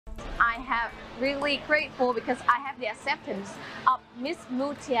I have really grateful because I have the acceptance of Miss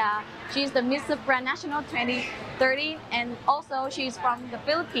Mutia. She's the Miss Brand National 2030 and also she's from the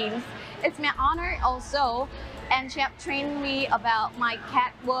Philippines. It's my honor also, and she have trained me about my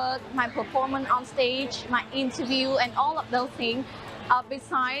catwalk, my performance on stage, my interview and all of those things.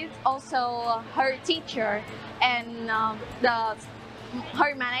 Besides also her teacher and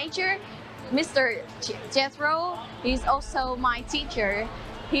her manager, Mr. Jethro, he's also my teacher.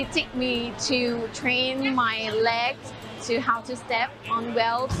 He took me to train my legs to how to step on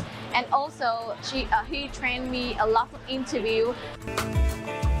wells, and also he trained me a lot of interview.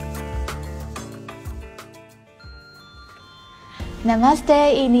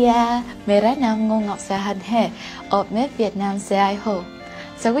 Namaste India, मेरा नाम Ngô Ngọc Gia Hân है और मैं Vietnam से आई हूँ.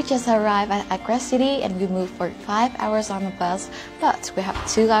 So we just arrived at Accra City and we moved for 5 hours on the bus, but we have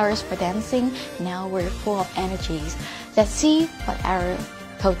 2 hours for dancing. Now we're full of energies. Let's see what our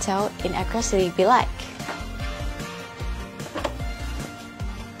hotel in Accra City be like.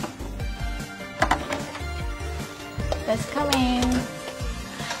 Let's come in.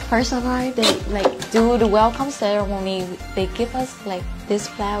 First of all, they do the welcome ceremony. They give us this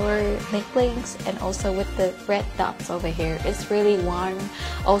flower necklace and also with the red dots over here. It's really warm.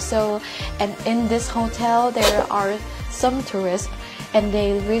 Also, and in this hotel there are some tourists and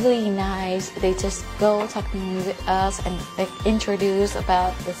they're really nice. They just go talking with us and introduce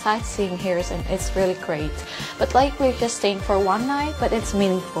about the sightseeing here, and it's really great. But we're just staying for one night, but it's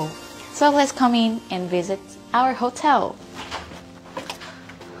meaningful. So let's come in and visit our hotel.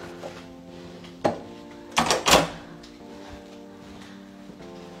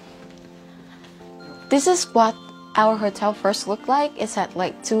 This is what our hotel first looked like. It's had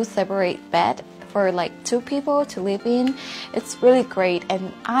 2 separate beds for 2 people to live in. It's really great,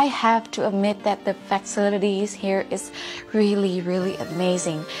 and I have to admit that the facilities here is really, really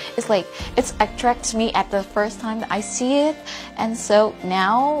amazing. It attracts me at the first time that I see it, and so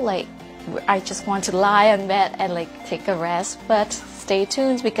now I just want to lie on bed and take a rest. But stay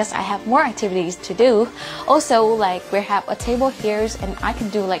tuned because I have more activities to do. Also, we have a table here and I can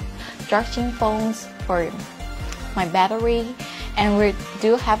do charging phones for my battery, and we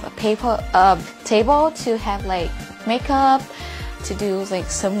do have a table to have makeup, to do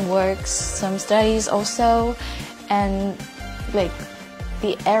some works, some studies also, and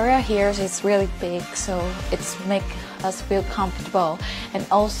the area here is really big, so it's make us feel comfortable. And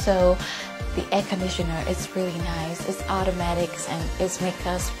also the air conditioner is really nice. It's automatic and it's make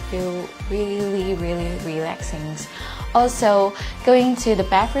us feel really, really relaxing. Also, going to the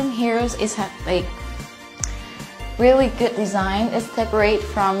bathroom here is really good design. It's separate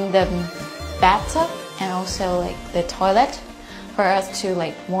from the bathtub and also the toilet for us to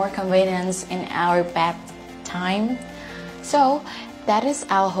more convenience in our bath time. So that is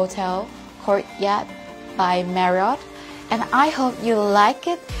our hotel, Courtyard by Marriott, and I hope you like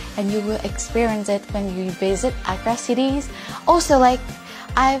it and you will experience it when you visit Accra City. Also,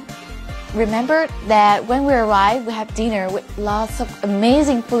 I remembered that when we arrived, we have dinner with lots of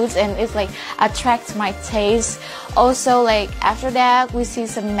amazing foods, and it's attracts my taste. Also, after that, we see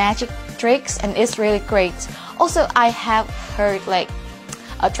some magic tricks, and it's really great. Also, I have heard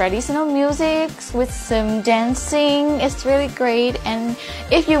a traditional music with some dancing. It's really great, and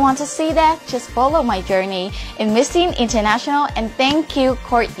if you want to see that, just follow my journey in Miss Teen International. And thank you,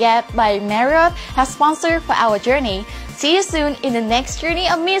 Courtyard by Marriott, has sponsored for our journey. See you soon in the next journey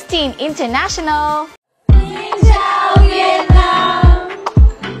of Miss Teen International. Ciao, Vietnam.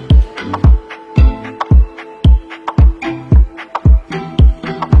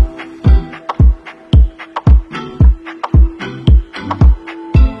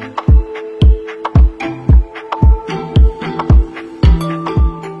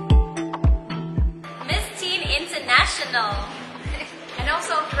 And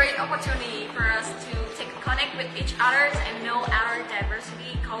also a great opportunity for us to connect with each other and know our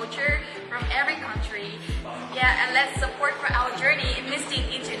diversity culture from every country. Yeah, and let's support for our journey in Miss Teen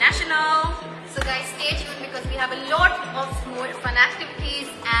International. So guys, stay tuned because we have a lot of more fun activities,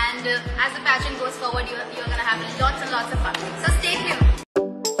 and as the pageant goes forward, you're gonna have lots and lots of fun. So stay tuned.